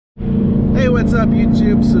Hey, what's up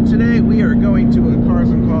YouTube? So today we are going to a Cars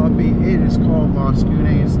and Coffee. It is called Los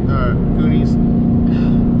Goonies,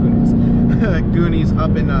 Goonies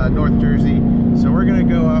up in North Jersey. So we're gonna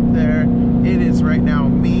go up there. It is right now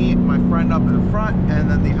me, my friend up in the front, and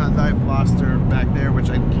then the Hyundai Veloster back there, which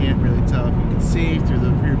I can't really tell if you can see through the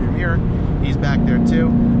rearview mirror. He's back there too.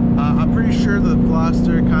 I'm pretty sure the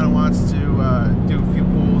Veloster kind of wants to do a few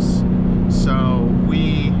pulls, so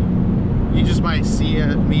you just might see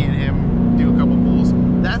me and him do a couple pulls.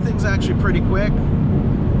 That thing's actually pretty quick.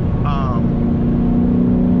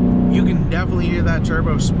 You can definitely hear that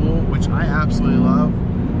turbo spool, which I absolutely love.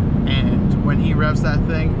 And when he revs that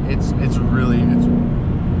thing, it's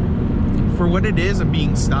for what it is and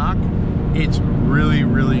being stock, it's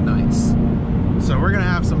really nice. So we're gonna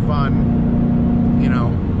have some fun. You know,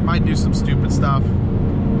 might do some stupid stuff.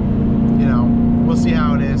 You know, we'll see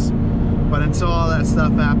how it is. But until all that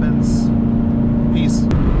stuff happens, peace.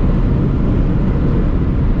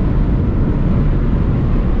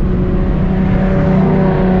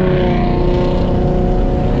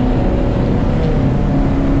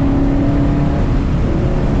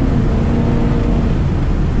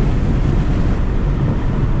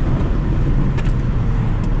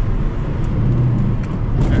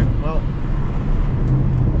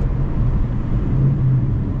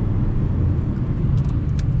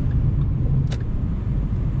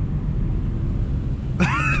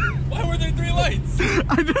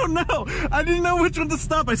 I don't know. I didn't know which one to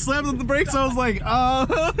stop. I slammed on the brakes. I was like, I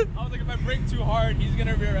was like, if I brake too hard, he's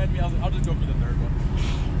gonna rear end me. I was like, I'll just go for the third one.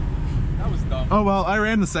 That was dumb. Oh well, I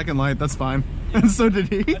ran the second light. That's fine. Yeah. And so did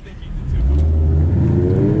he. I think he did too.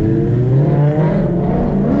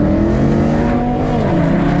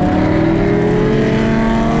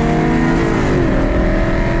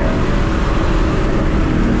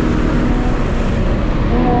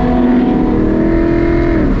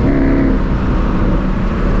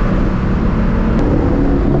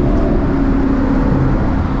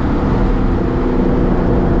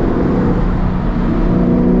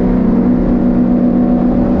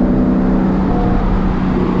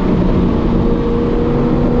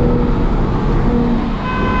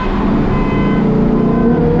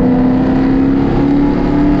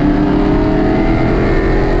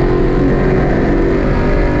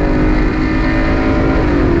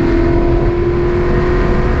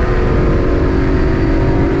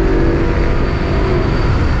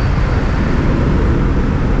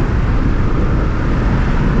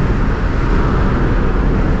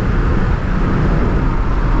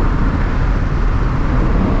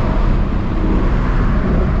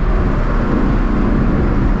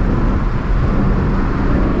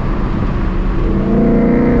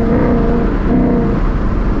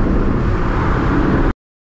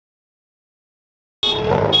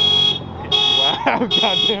 Oh,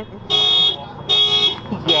 goddamn.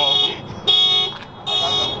 Yo.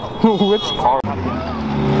 Which car?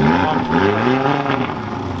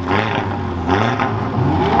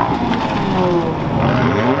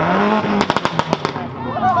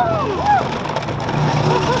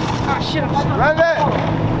 Ah, shit, I'm stuck. Right there.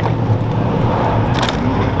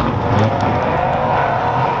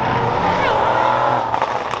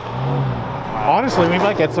 Honestly, we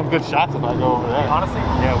might get some good shots if I go over there. Honestly,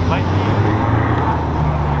 yeah, we might be.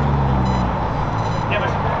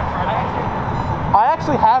 I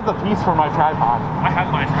actually have the piece for my tripod. I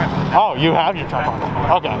have my tripod. Oh, you have your tripod.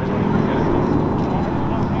 Okay.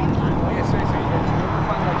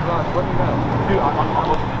 Dude, I'm looking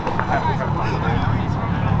at it. I have the tripod.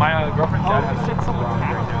 My girlfriend's dad has shit something right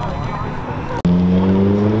now.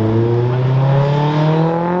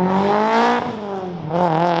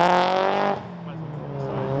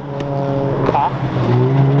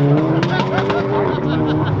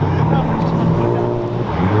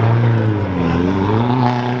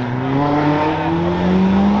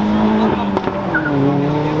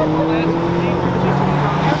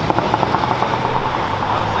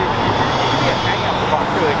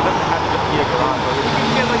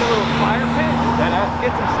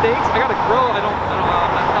 Get some steaks. I got a grill. I'm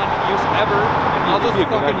not in use ever. I'll just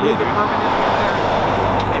fucking move it permanently there.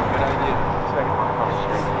 Good idea.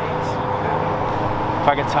 If I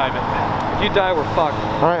can time it. If you die, we're fucked.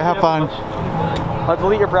 All right, have fun. I'll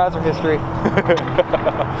delete your browser history.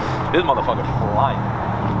 This motherfucker's flying.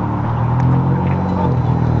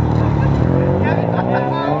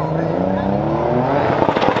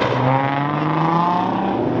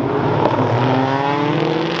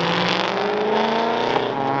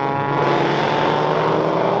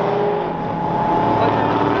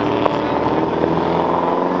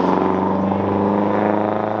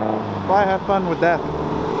 Bye, have fun with that.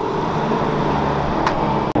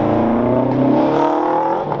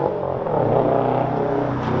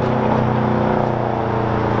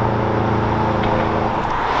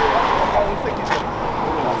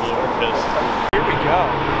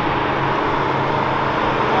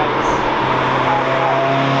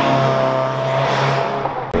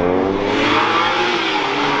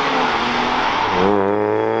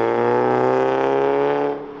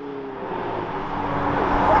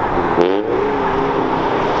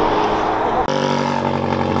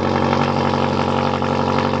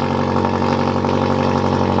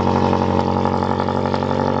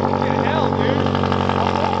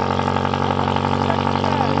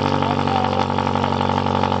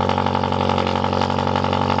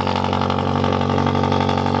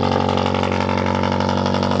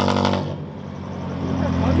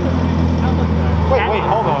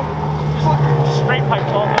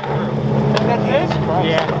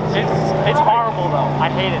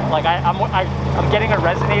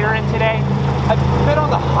 resonator in today. I've been on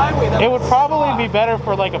the highway. That It would probably be better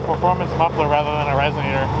for like a performance muffler rather than a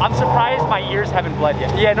resonator. I'm surprised my ears haven't bled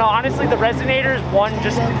yet. Yeah, no, honestly, the resonator is one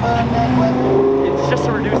it's just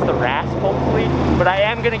to reduce the rasp, hopefully. But I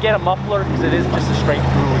am gonna get a muffler because it is just a straight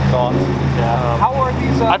through exhaust. Yeah. How are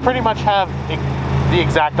these? I pretty much have the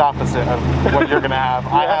exact opposite of what you're gonna have.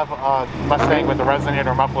 I have a Mustang with the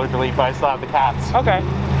resonator muffler delete, but I still have the cats. Okay.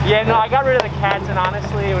 Yeah, no, I got rid of the cats, and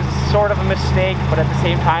honestly, it was sort of a mistake. But at the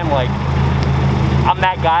same time, like, I'm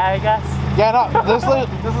that guy, I guess. Yeah, no, this is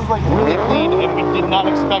like really clean, and we did not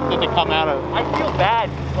expect it to come out of. I feel bad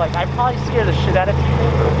because like I probably scare the shit out of people.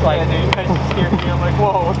 Like, yeah, dude, you scared me. I'm like,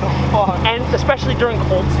 whoa, what the fuck? And especially during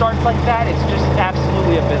cold starts like that, it's just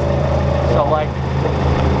absolutely abysmal. So like,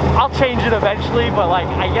 I'll change it eventually, but like,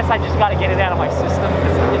 I guess I just got to get it out of my system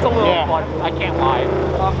because it's a little fun. I can't lie.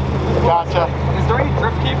 Gotcha. Is there any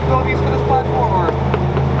drift capabilities for this platform, or?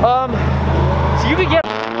 So you could get.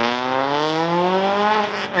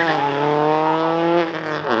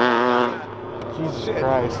 Jesus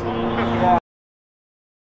Christ.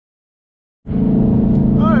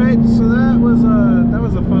 Alright, so that was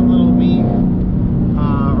a fun little meet.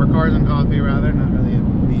 Or cars and coffee rather, not really a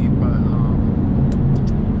meet, but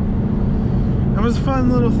that was a fun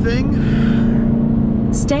little thing.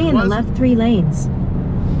 Stay in the left 3 lanes.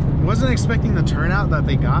 Wasn't expecting the turnout that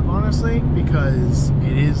they got, honestly, because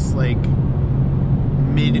it is like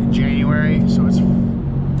mid-January, so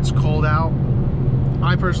it's cold out.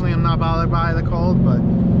 I personally am not bothered by the cold, but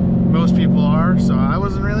most people are, so I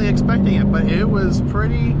wasn't really expecting it, but it was a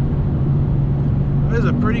pretty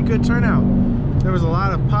good turnout. There was a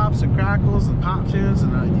lot of pops and crackles and pop tunes,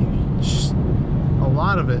 and a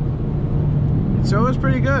lot of it. So it was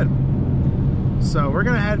pretty good. So we're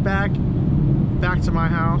gonna head back to my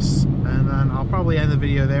house, and then I'll probably end the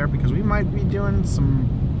video there because we might be doing some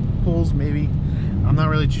pulls, maybe. I'm not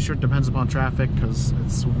really too sure. It depends upon traffic because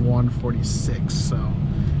it's 1:46, so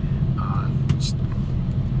just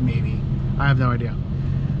maybe. I have no idea,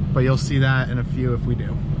 but you'll see that in a few if we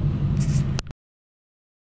do.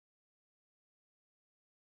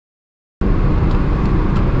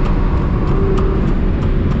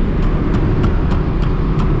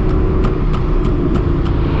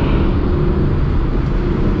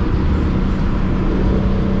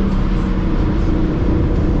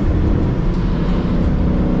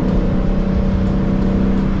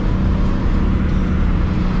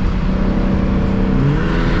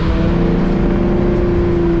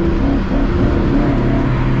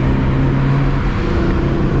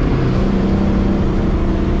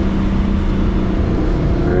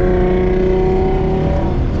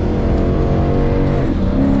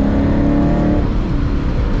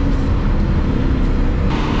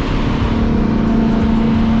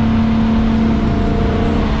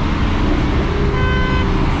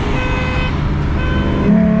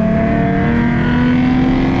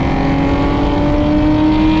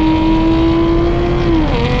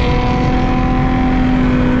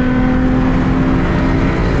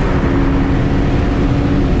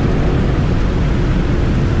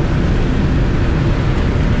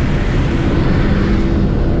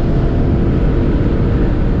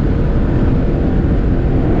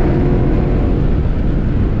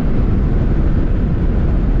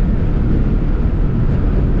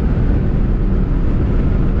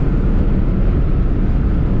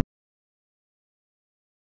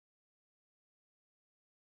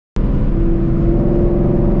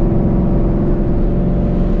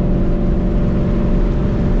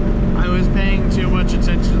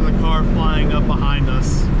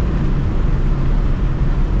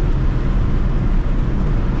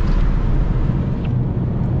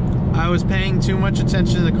 was paying too much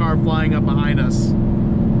attention to the car flying up behind us.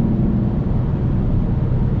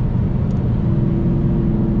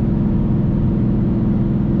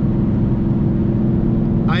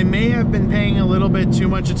 I may have been paying a little bit too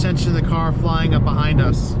much attention to the car flying up behind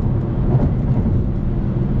us.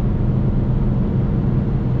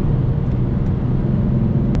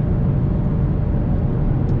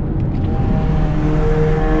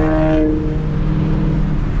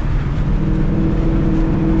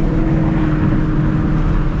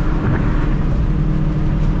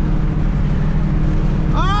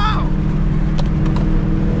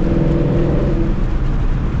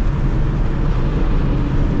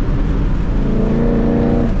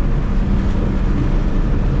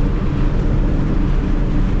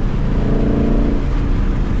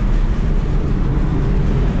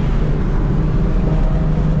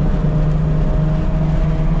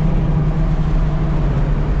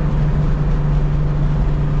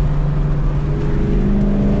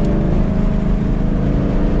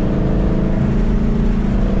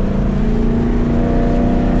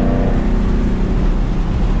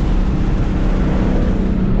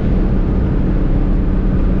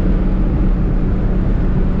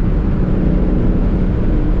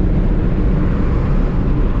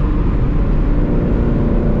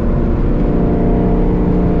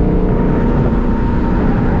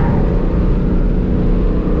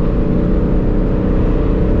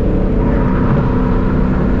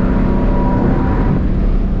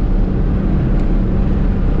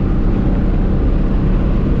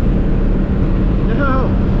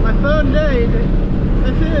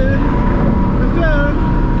 soon.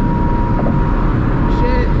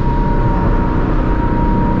 Shit.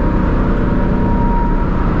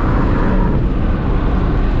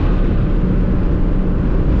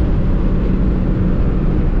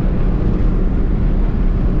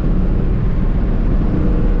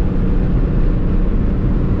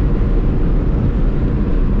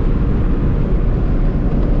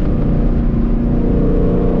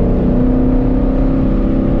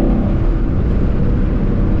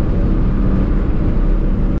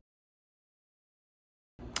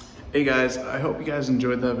 Hey guys, I hope you guys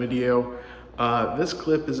enjoyed that video. This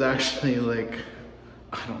clip is actually like,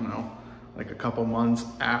 I don't know, like a couple months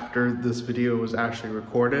after this video was actually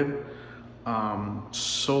recorded.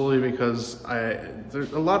 Solely because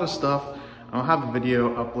there's a lot of stuff. I'll have a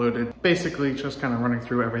video uploaded, basically just kind of running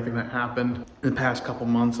through everything that happened in the past couple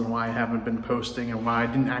months and why I haven't been posting and why I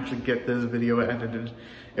didn't actually get this video edited.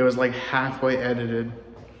 It was like halfway edited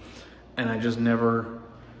and I just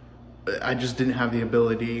didn't have the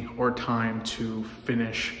ability or time to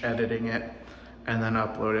finish editing it and then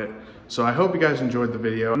upload it. So I hope you guys enjoyed the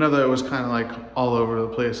video. I know that it was kind of like all over the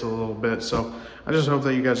place a little bit, so I just hope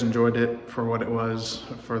that you guys enjoyed it for what it was,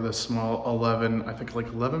 for this small 11, I think like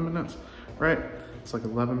 11 minutes, right? It's like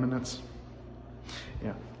 11 minutes.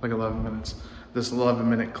 Yeah, like 11 minutes. This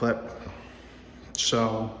 11-minute clip.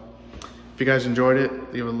 So if you guys enjoyed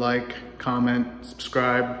it, leave a like, comment,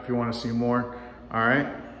 subscribe if you want to see more, all right?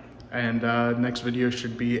 And next video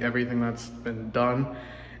should be everything that's been done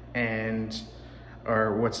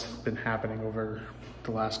or what's been happening over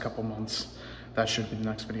the last couple months. That should be the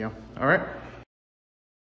next video. All right.